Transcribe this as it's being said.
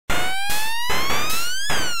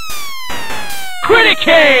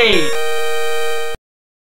Criticade!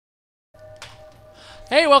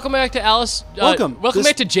 Hey, welcome back to Alice. Welcome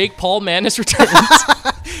back to Jake Paul Madness Returns.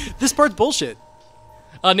 This part's bullshit.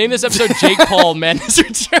 Name this episode Jake Paul Madness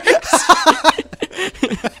Returns.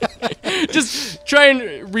 Just try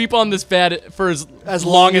and reap on this bad for as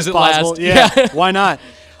long as it lasts. Yeah, why not?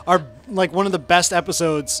 Our one of the best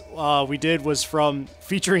episodes we did was from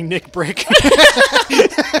featuring Nick Brick.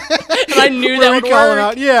 And I knew that would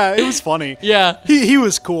work. Yeah, it was funny. Yeah, he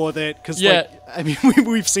was cool with it because I mean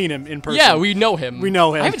we've seen him in person. Yeah, we know him. We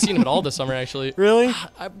know him. I haven't seen him at all this summer actually. Really?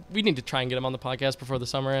 We need to try and get him on the podcast before the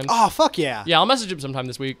summer ends. Oh fuck yeah! Yeah, I'll message him sometime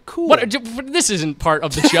this week. Cool. This isn't part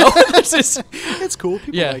of the show. It's cool.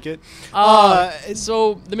 People like it.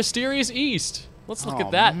 So the mysterious East. Let's look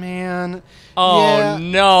at that. Man. Oh yeah.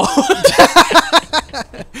 no.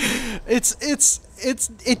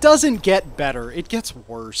 It doesn't get better. It gets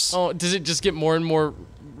worse. Oh, does it just get more and more?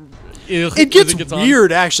 It gets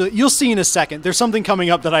weird, actually. You'll see in a second. There's something coming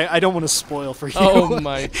up that I don't want to spoil for you. Oh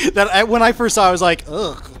my! When I first saw it, I was like,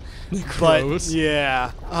 ugh. Gross. But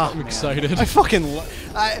yeah, I'm excited. I fucking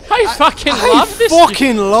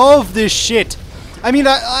love this shit. I mean,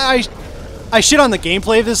 I shit on the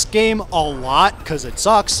gameplay of this game a lot because it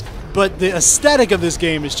sucks. But the aesthetic of this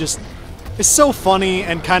game is just, it's so funny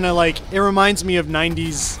and kind of like, it reminds me of not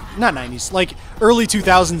 90s, like early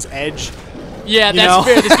 2000s Edge. Yeah, that's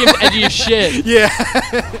fair. This game's edgy as shit. Yeah.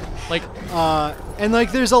 And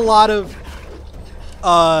there's a lot of,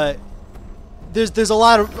 there's a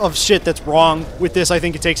lot of shit that's wrong with this. I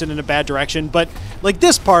think it takes it in a bad direction. But like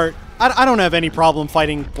this part, I don't have any problem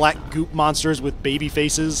fighting black goop monsters with baby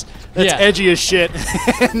faces. That's edgy as shit,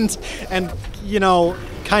 and you know,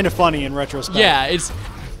 kind of funny in retrospect. Yeah,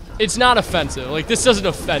 it's not offensive. Like this doesn't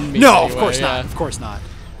offend me. No, anyway. Of course not. Of course not.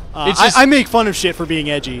 I make fun of shit for being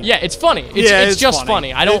edgy. Yeah, it's funny. It's just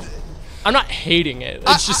funny. I'm not hating it.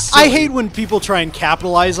 It's just silly. I hate when people try and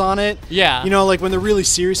capitalize on it. Yeah. You know, like when they're really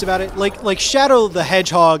serious about it. Like Shadow the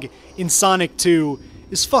Hedgehog in Sonic 2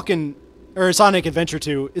 is fucking, or Sonic Adventure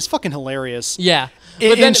 2 is fucking hilarious. Yeah.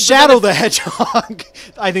 In Shadow the Hedgehog,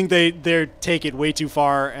 I think they take it way too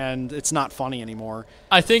far, and it's not funny anymore.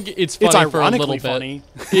 I think it's funny for a little bit. Funny.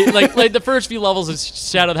 like the first few levels of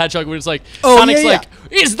Shadow the Hedgehog, where it's like Sonic's like,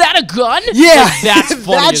 "Is that a gun?" Yeah, like, that's funny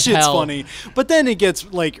that as shit's hell. funny. But then it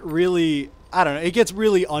gets like really, I don't know, it gets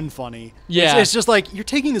really unfunny. Yeah, it's just like you're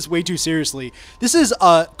taking this way too seriously. This is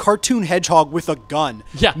a cartoon hedgehog with a gun.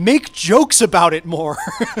 Yeah, make jokes about it more.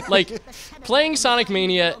 Like playing Sonic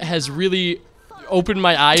Mania has really opened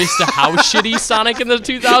my eyes to how shitty Sonic in the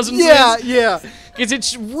 2000s is. Yeah. Because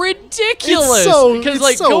it's ridiculous.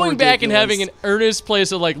 Because going back and having an earnest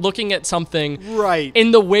place of like looking at something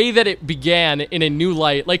in the way that it began in a new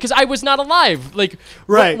light. Like, because I was not alive. Like,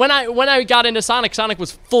 when I got into Sonic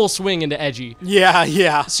was full swing into edgy.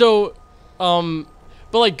 Yeah. So, but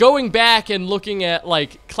like going back and looking at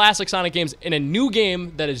like classic Sonic games in a new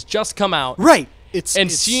game that has just come out. Right.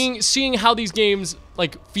 Seeing how these games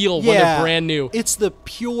like feel when they're brand new. It's the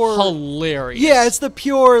pure hilarious. Yeah, it's the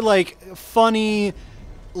pure like funny,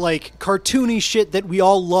 like cartoony shit that we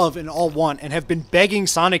all love and all want and have been begging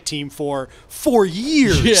Sonic Team for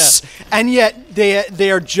years. Yeah. And yet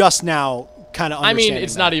they are just now kind of understanding. I mean,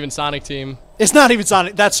 it's not even Sonic Team. It's not even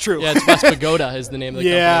Sonic. That's true. Yeah, it's West Pagoda is the name of the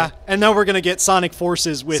company. Yeah, and now we're gonna get Sonic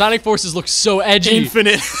Forces with Sonic Forces looks so edgy.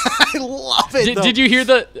 Infinite. I love it. Did you hear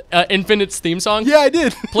the Infinite's theme song? Yeah, I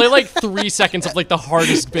did. Play like 3 seconds of like the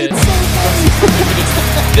hardest bit. It's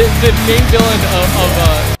the main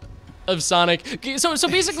villain of Sonic. So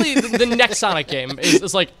basically, the next Sonic game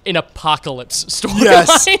is like an apocalypse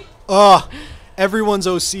storyline. Yes. Everyone's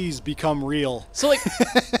OCs become real. So like,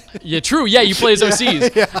 yeah, true. Yeah, you play as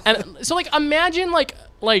OCs, and so like imagine like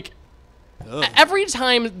every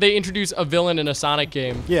time they introduce a villain in a Sonic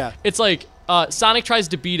game, it's like Sonic tries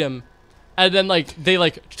to beat him, and then like they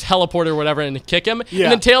like teleport or whatever and kick him,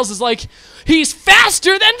 and then Tails is like, he's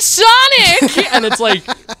faster than Sonic, and it's like,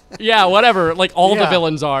 yeah, whatever. Like all the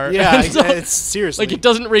villains are. Yeah, so, it's seriously like it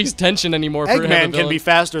doesn't raise tension anymore. Eggman can be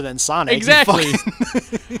faster than Sonic. Exactly.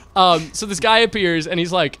 So this guy appears and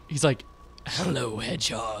he's like, hello,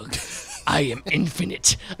 Hedgehog. I am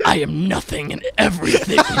infinite. I am nothing and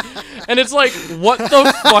everything. And it's like, what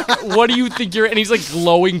the fuck? What do you think you're? And he's like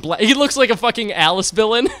glowing black. He looks like a fucking Alice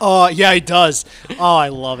villain. Oh yeah, he does. Oh, I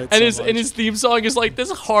love it. And so and his theme song is like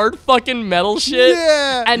this hard fucking metal shit.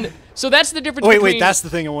 Yeah. And so that's the difference. Wait, that's the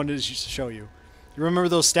thing I wanted to show you. You remember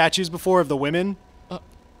those statues before of the women?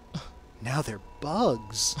 Now they're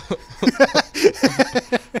bugs.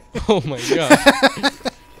 Oh my god.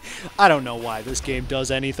 I don't know why this game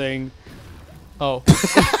does anything. Oh.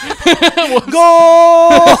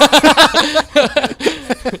 Goal!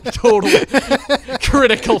 Totally.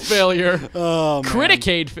 Critical failure. Oh, man.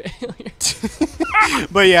 Criticade failure.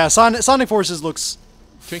 But yeah, Sonic Forces looks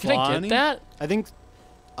Can funny. I get that? I think...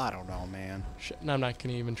 I don't know, man. No, I'm not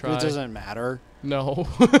going to even try. It doesn't matter. No.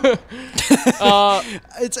 But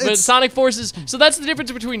Sonic Forces. So that's the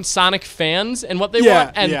difference between Sonic fans and what they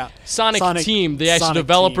want, and Sonic Team, the actual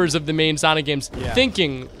developers of the main Sonic games,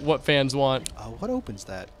 thinking what fans want. What opens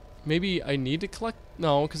that? Maybe I need to collect.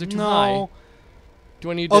 No, because they're too high. Do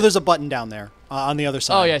I need? Oh, there's a button down there on the other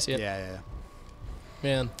side. Oh yeah, I see it. Yeah.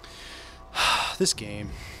 Man, this game.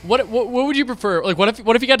 What would you prefer? Like, what if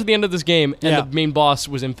you got to the end of this game and the main boss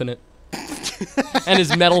was infinite, and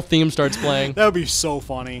his metal theme starts playing? That would be so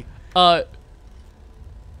funny.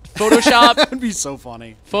 Photoshop. That would be so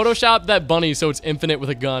funny. Photoshop that bunny so it's infinite with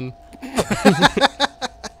a gun.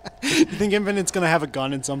 You think Infinite's gonna have a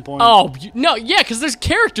gun at some point? Oh no, yeah, because there's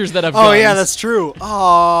characters that have guns. Oh yeah, that's true.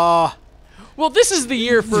 Aww. Well, this is the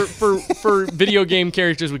year for video game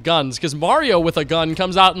characters with guns, because Mario with a gun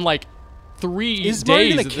comes out in like 3 days. Is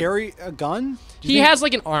Mario gonna carry a gun? He has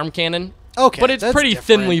like an arm cannon. Okay, but it's pretty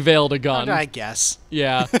thinly veiled a gun. I guess.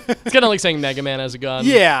 Yeah, it's kind of like saying Megaman has a gun.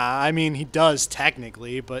 Yeah, I mean he does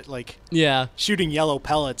technically, but like, shooting yellow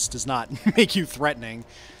pellets does not make you threatening.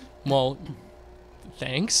 Well,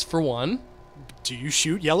 thanks for one. Do you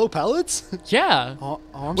shoot yellow pellets? Yeah.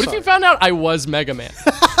 What if you found out I was Megaman?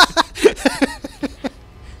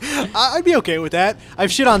 I'd be okay with that.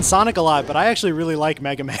 I've shit on Sonic a lot, but I actually really like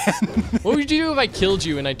Mega Man. What would you do if I killed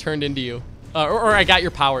you and I turned into you? Or I got your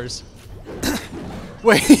powers?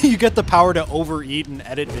 Wait, you get the power to overeat and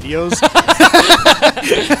edit videos?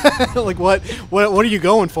 Like what are you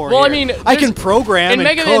going for Well, here? I mean, I can program in and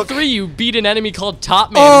Mega Man cook. 3, you beat an enemy called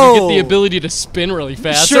Top Man and you get the ability to spin really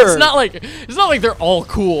fast. Sure. So it's not like they're all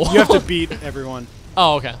cool. You have to beat everyone.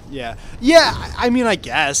 Oh, okay. Yeah. Yeah, I mean, I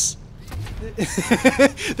guess.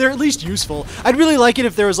 They're at least useful. I'd really like it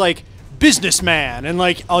if there was like businessman and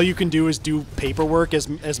like all you can do is do paperwork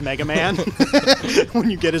as Mega Man when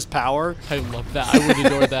you get his power. I love that. I would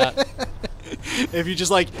adore that. If you just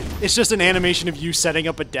like, it's just an animation of you setting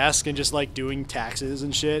up a desk and just like doing taxes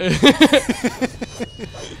and shit.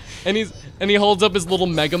 and he holds up his little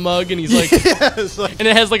Mega Mug and he's like, and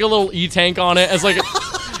it has like a little E-tank on it as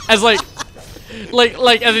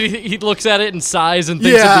and then he looks at it and sighs and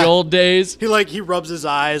thinks of the old days. He rubs his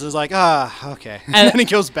eyes and is like, okay. And then he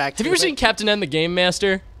goes back to Have you ever seen Captain N the Game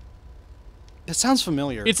Master? That sounds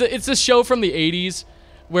familiar. It's a show from the 80s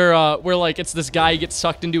where like it's this guy, he gets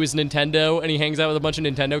sucked into his Nintendo and he hangs out with a bunch of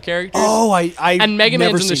Nintendo characters. Oh, and Mega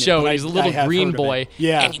Man's in the show and he's a little green boy.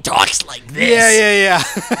 Yeah. And he talks like this. Yeah.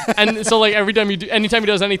 And so like anytime he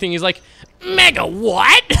does anything, he's like, Mega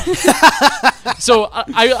what? So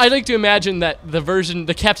I like to imagine that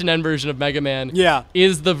the Captain N version of Mega Man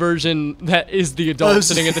is the version that is the adult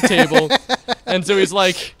sitting at the table. And so he's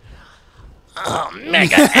like,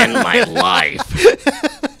 Mega N my life.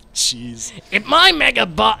 Jeez. If my Mega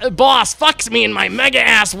boss fucks me in my Mega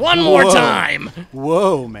ass one more time.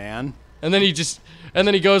 Whoa, man. And then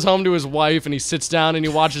he goes home to his wife and he sits down and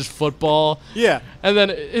he watches football. Yeah. And then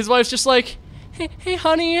his wife's just like, hey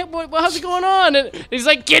honey, how's it going on? And he's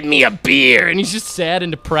like, get me a beer. And he's just sad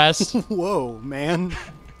and depressed. Whoa, man.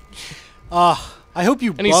 I hope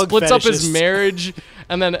you. And he splits up his marriage.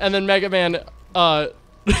 And then Mega Man.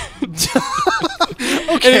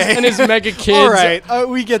 Okay. and his Mega kids. All right,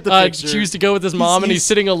 we get the picture. Choose to go with his mom, and he's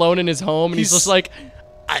sitting alone in his home, and he's just like,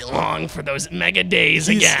 I long for those Mega days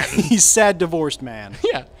again. He's sad divorced man.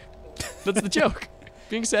 Yeah, that's the joke.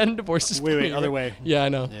 Being sad and divorced is wait, other way. Yeah, I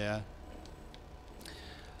know. Yeah.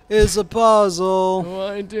 Is a puzzle.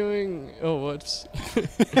 What am I doing? Oh, whoops.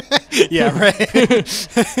 Yeah, right.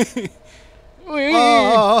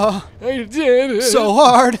 I did it. So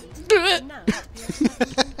hard.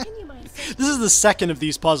 This is the second of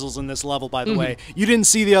these puzzles in this level, by the way. You didn't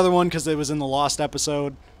see the other one because it was in the lost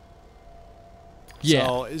episode.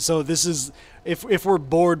 Yeah. So this is if we're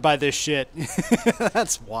bored by this shit,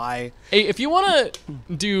 that's why. Hey, if you want to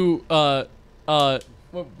do where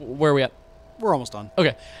are we at? We're almost done.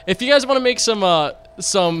 Okay. If you guys want to make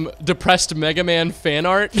some depressed Mega Man fan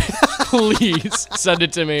art, please send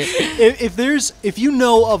it to me. If you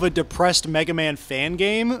know of a depressed Mega Man fan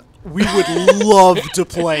game, we would love to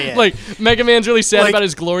play it. Like Mega Man's really sad about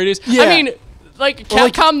his glory days. Yeah. I mean, like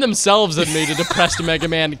Capcom themselves have made a depressed Mega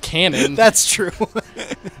Man canon. That's true.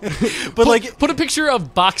 But put a picture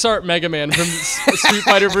of box art Mega Man from Street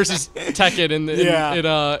Fighter versus Tekken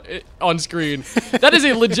on screen. That is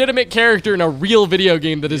a legitimate character in a real video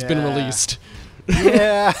game that has been released.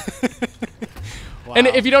 Yeah. And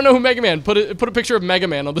if you don't know who Megaman, put a picture of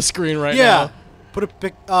Megaman on the screen right now. Put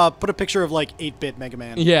a picture of like 8-bit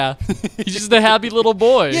Megaman. Yeah. He's just a happy little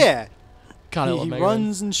boy. Yeah. God, I love He Megaman.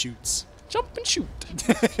 runs and shoots. Jump and shoot.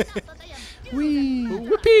 Whee!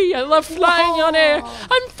 Whippy, I love flying on air.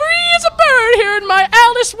 I'm free as a bird here in my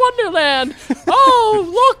Alice Wonderland.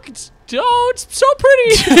 Oh, look. Oh, it's so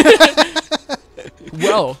pretty.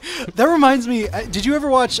 Whoa. That reminds me, did you ever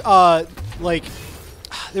watch, like,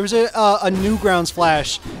 there was a Newgrounds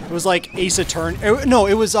Flash. It was like Ace Attorney. No,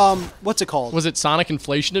 it was, what's it called? Was it Sonic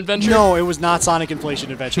Inflation Adventure? No, it was not Sonic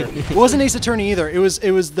Inflation Adventure. It wasn't Ace Attorney either. It was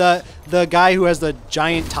the guy who has the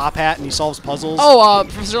giant top hat and he solves puzzles. Oh,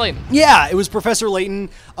 Professor Layton. Yeah, it was Professor Layton,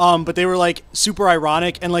 but they were like super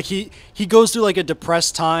ironic, and like he goes through like a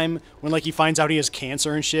depressed time when like he finds out he has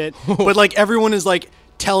cancer and shit. But like everyone is like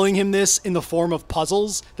telling him this in the form of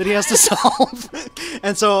puzzles that he has to solve.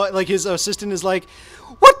 And so like his assistant is like,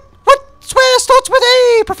 What swear starts with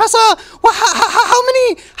A, Professor? Well, how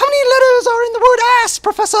many letters are in the word ass,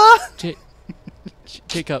 Professor?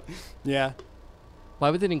 Jacob. Yeah.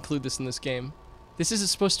 Why would they include this in this game? This is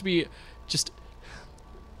supposed to be just...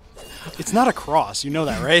 It's not a cross, you know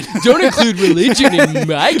that, right? Don't include religion in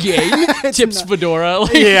my game, tips Fedora.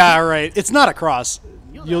 Like, yeah, right. It's not a cross.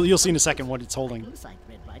 You'll see in a second what it's holding.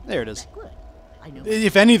 There it is.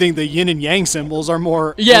 If anything, the yin and yang symbols are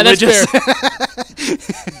more religious. That's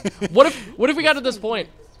fair. What if we got to this point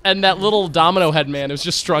and that little domino head man is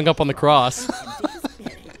just strung up on the cross?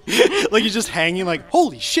 Like he's just hanging like,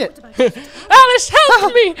 holy shit. Alice,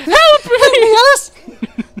 help me! Help me! Alice!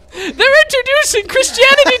 They're introducing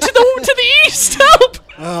Christianity to the East! Help!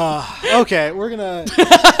 Okay, we're gonna...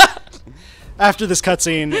 After this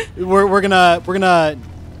cutscene, we're gonna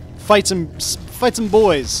fight some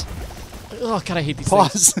boys. Oh, God, I hate these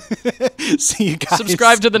Pause. things. See you guys.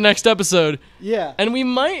 Subscribe to the next episode. Yeah. And we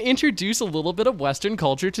might introduce a little bit of Western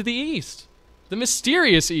culture to the East. The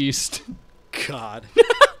mysterious East. God.